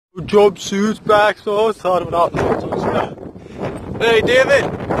Jumpsuits back, so sorry about that. Hey David!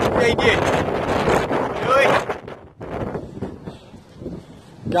 Hey David! Hey!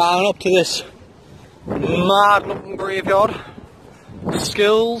 Going up to this mad looking graveyard.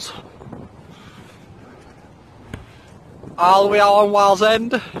 Skills. All the way out on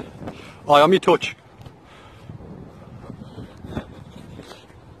Wallsend. Oh, I'm your touch.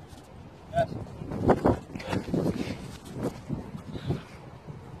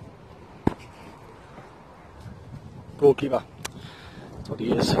 Goalkeeper. That's what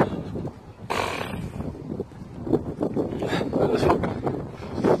he is.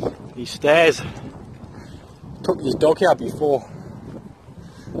 He stares. Took his dog here before.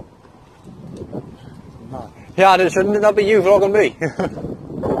 Yeah, shouldn't that be you vlogging me?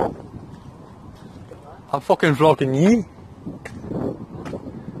 I'm fucking vlogging you.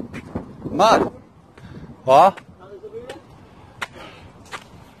 Man. What?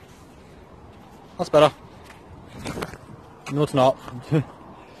 That's better. No, it's not.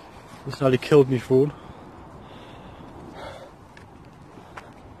 It's nearly killed me phone.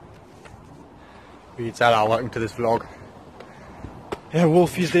 You can tell I'm welcome to this vlog. Yeah,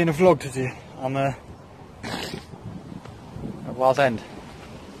 Wolfie's doing a vlog today. I'm at Wallsend.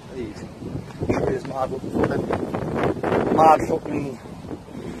 This mad fucking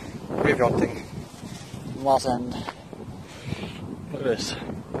graveyard thing. Wallsend. Look at this.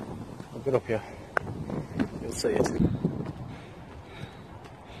 I'll get up here. You'll see it.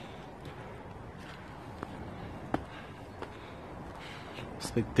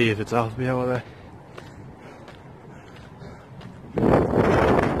 It's like David's house we over there.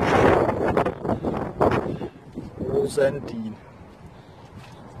 Wallsend.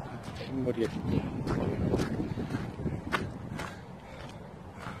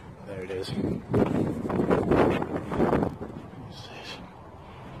 There it is.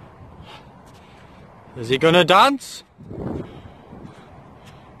 Is he gonna dance?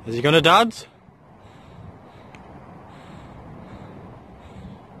 Is he gonna dance?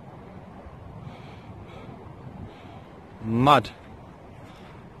 Mad.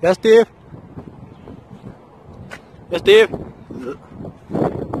 Yes, Dave? Yes, Dave?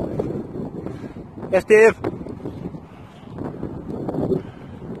 Yes, Dave?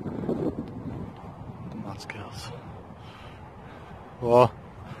 Mad skills. What?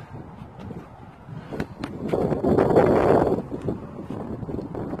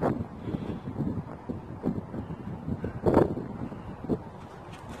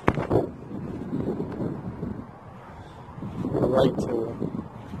 Right to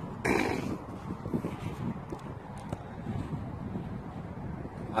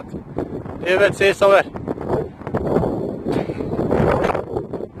David, say something.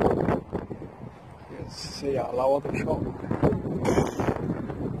 See out loud the shot.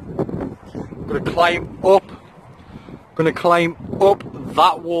 Gonna climb up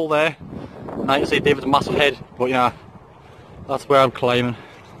that wall there. Now you see David's massive head, but yeah, that's where I'm climbing.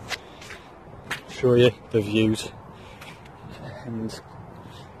 Show you the views and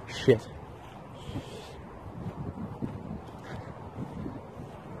shit.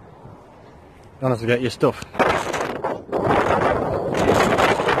 You want us to get your stuff?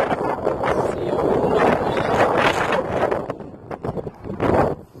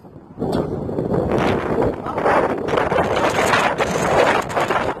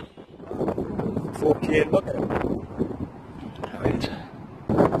 Okay, look at it. Right.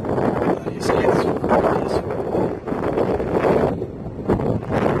 You see it's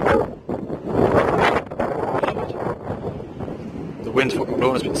the wind's fucking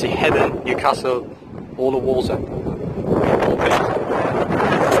blowing us, but you see Heather, Newcastle, all the Wallsend.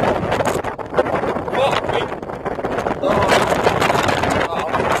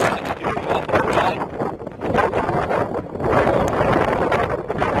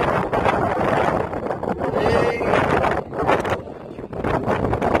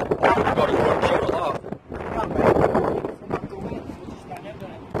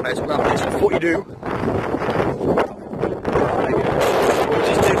 Right, so we're going to play some footy do.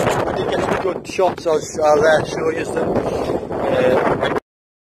 I did get some good shots, I'll show you some.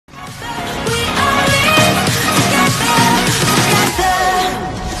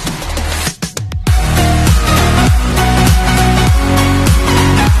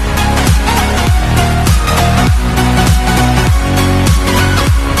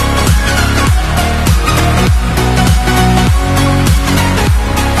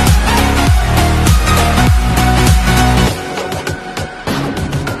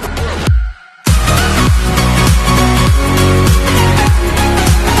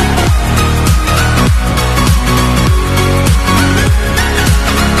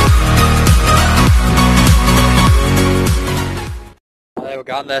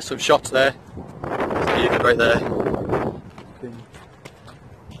 Got there, some shots there. David right there.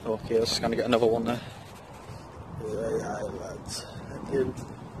 Okay, let's just gonna get another one there. Yeah, lads.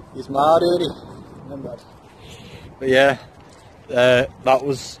 He's mad, isn't he? I'm mad. But yeah, that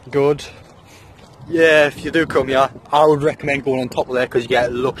was good. Yeah, if you do come here, I would recommend going on top of there because you get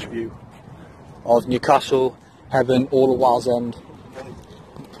a lush view of Newcastle, Heaven, all of Wallsend.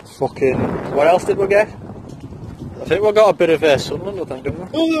 Fucking, what else did we get? I think we got a bit of Sunderland, I think, didn't we?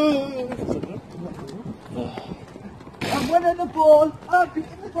 I'm winning the ball, I'm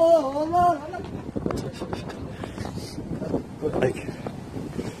beating the ball. Like,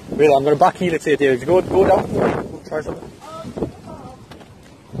 really, I'm going to backheel it to you, David. Go down. Go try something.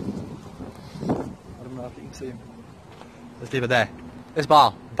 I don't know if you can see him. There's David there. This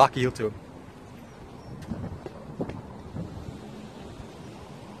ball, backheel to him.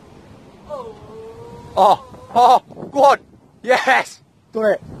 Oh, go on! Yes!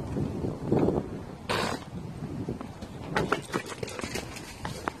 Done it!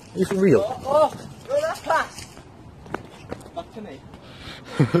 Are you for real? Oh, that's class! Back to me.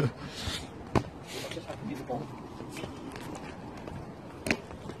 I just have to beat the ball.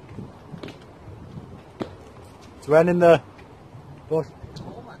 It's when in the bush.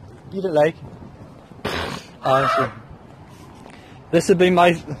 You don't like? Honestly. This would be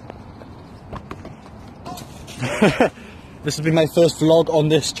my this will be my first vlog on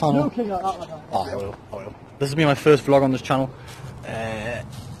this channel. Oh, I will. This will be my first vlog on this channel.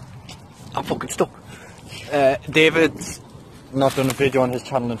 I'm fucking stuck. David's not done a video on his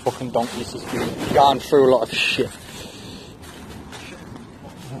channel in fucking donkeys. He's been gone through a lot of shit.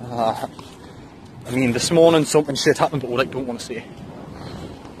 I mean, this morning something shit happened, but we don't want to see it.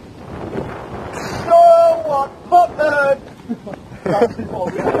 No one happened!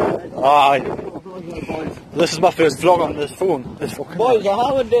 Aye. This is my first vlog on this phone. This fucking Boys, I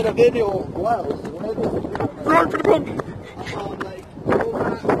haven't done a video of Wales. Run for the bug! How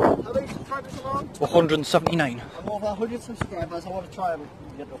many subscribers am I on? 179. I'm over 100 subscribers, I want to try and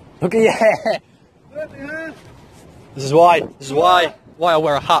get up. Look at you! This is why I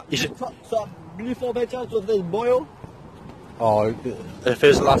wear a hat. You should. So, before my chance with this boil. Oh, if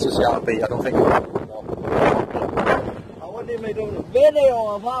his glasses are to be, I don't think. I want to make a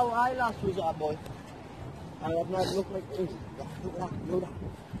video of how eyelashes are, boy. I have not looked like this. Look at that.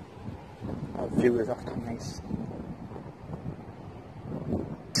 Oh, viewers are nice.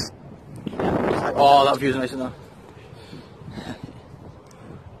 Oh, that view's nice enough.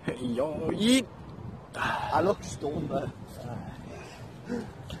 Yo, yeet! I look stoned there.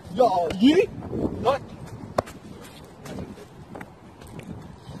 Yo, yeet! What?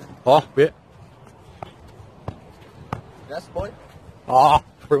 Oh, wait. Yes, boy. Ah,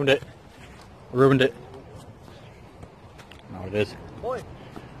 ruined it. Ruined it. Now it is. Boy.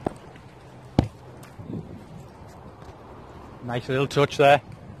 Nice little touch there.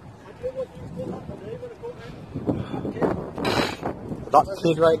 That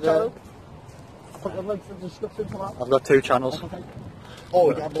kid right there. Put the links in the description for that. I've got 2 channels.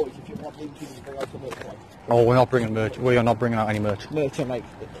 Oh, yeah, boys, if you want me to bring out some merch. Oh, we're not bringing merch. We are not bringing out any merch. Merch, mate.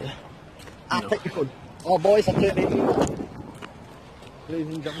 I think you could. Oh, boys, I'm turning 18.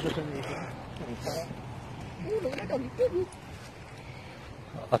 Ladies and gentlemen,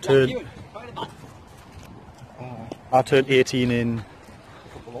 I'm turning 18. I turned 18 in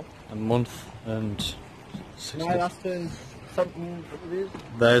a month and 6 My days. last turn, something,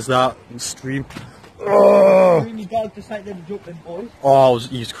 There's that stream. Oh, really dog decided to jump in, boys. oh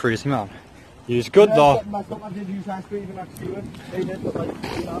he was crazy, man. He was good though. I did use ice cream and I could see it. They did, but like,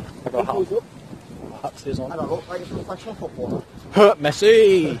 you know, I got it goes up. That stays I on. don't look like a professional footballer.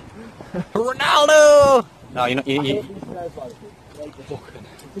 Messi! Ronaldo! No, you know, I hate these stairs, like fucking.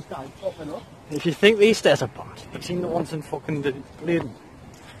 this guy's popping up. If you think these stairs are bad, you've seen the ones in fucking Bladen.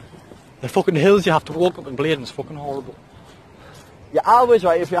 The fucking hills you have to walk up in Bladen is fucking horrible. You always,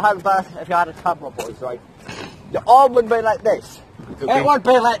 right, if you had a camera, boys, right, your arm would be like this. It would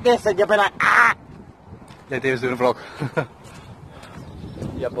be like this, and you'd be like, ah! Yeah, Dave's doing a vlog.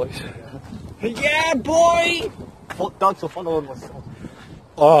 Yeah, boys. Yeah, boy! Dogs are following us.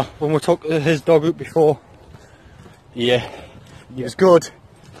 Oh, when we took his dog out before, yeah, he was good.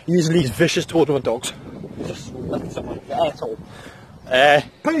 Usually he's vicious towards other dogs. Just like something, asshole.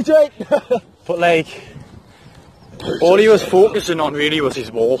 PJ! But like, all he was focusing on really was his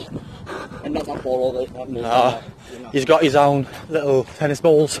ball. And not that ball all the time. Nah, he's got his own little tennis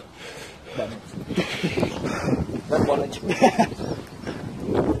balls. Red wallet.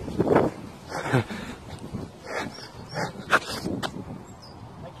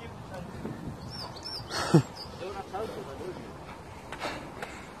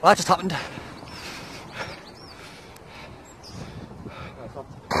 Well, that just happened.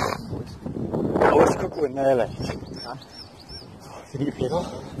 I wish I could go in there, like. You need to pay though.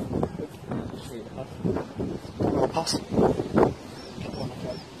 Or a pass.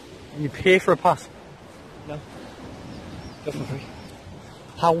 You pay for a pass? No. Just for free.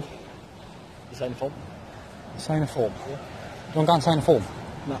 How? You sign a form? Sign a form? Yeah. You don't go and sign a form?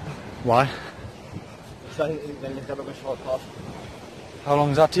 No. Why? Sign it, then you have a short pass. How long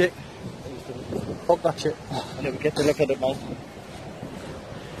does that take? Fuck that shit. I never get to look at it, man.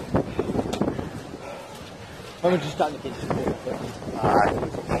 Why would you start the kids?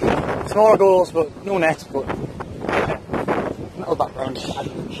 Aye. Smaller goals, but no nets, but little background.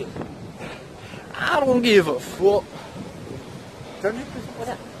 I don't give a fuck. Don't you put with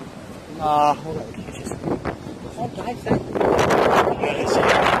it? Nah, hold on.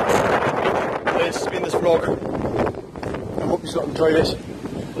 This has been this vlog. I hope you enjoyed it.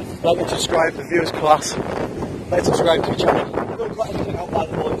 Like and subscribe, the view is class. Like and subscribe to the channel. Don't cut anything out by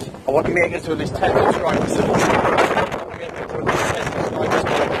the boys. I want to make it to at least 10 subscribers. I want to make it to at least 10 subscribers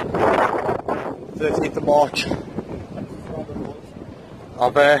by 13th of March. I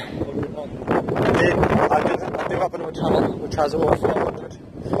do have another channel which has over 400.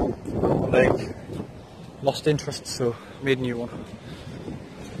 Like, lost interest, so made a new one.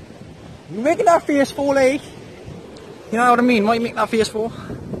 You making that face for, like? You know what I mean? What are you making that face for?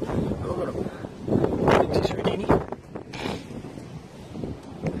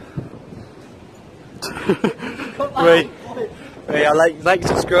 Right, I like,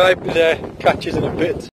 subscribe, and catch you in a bit.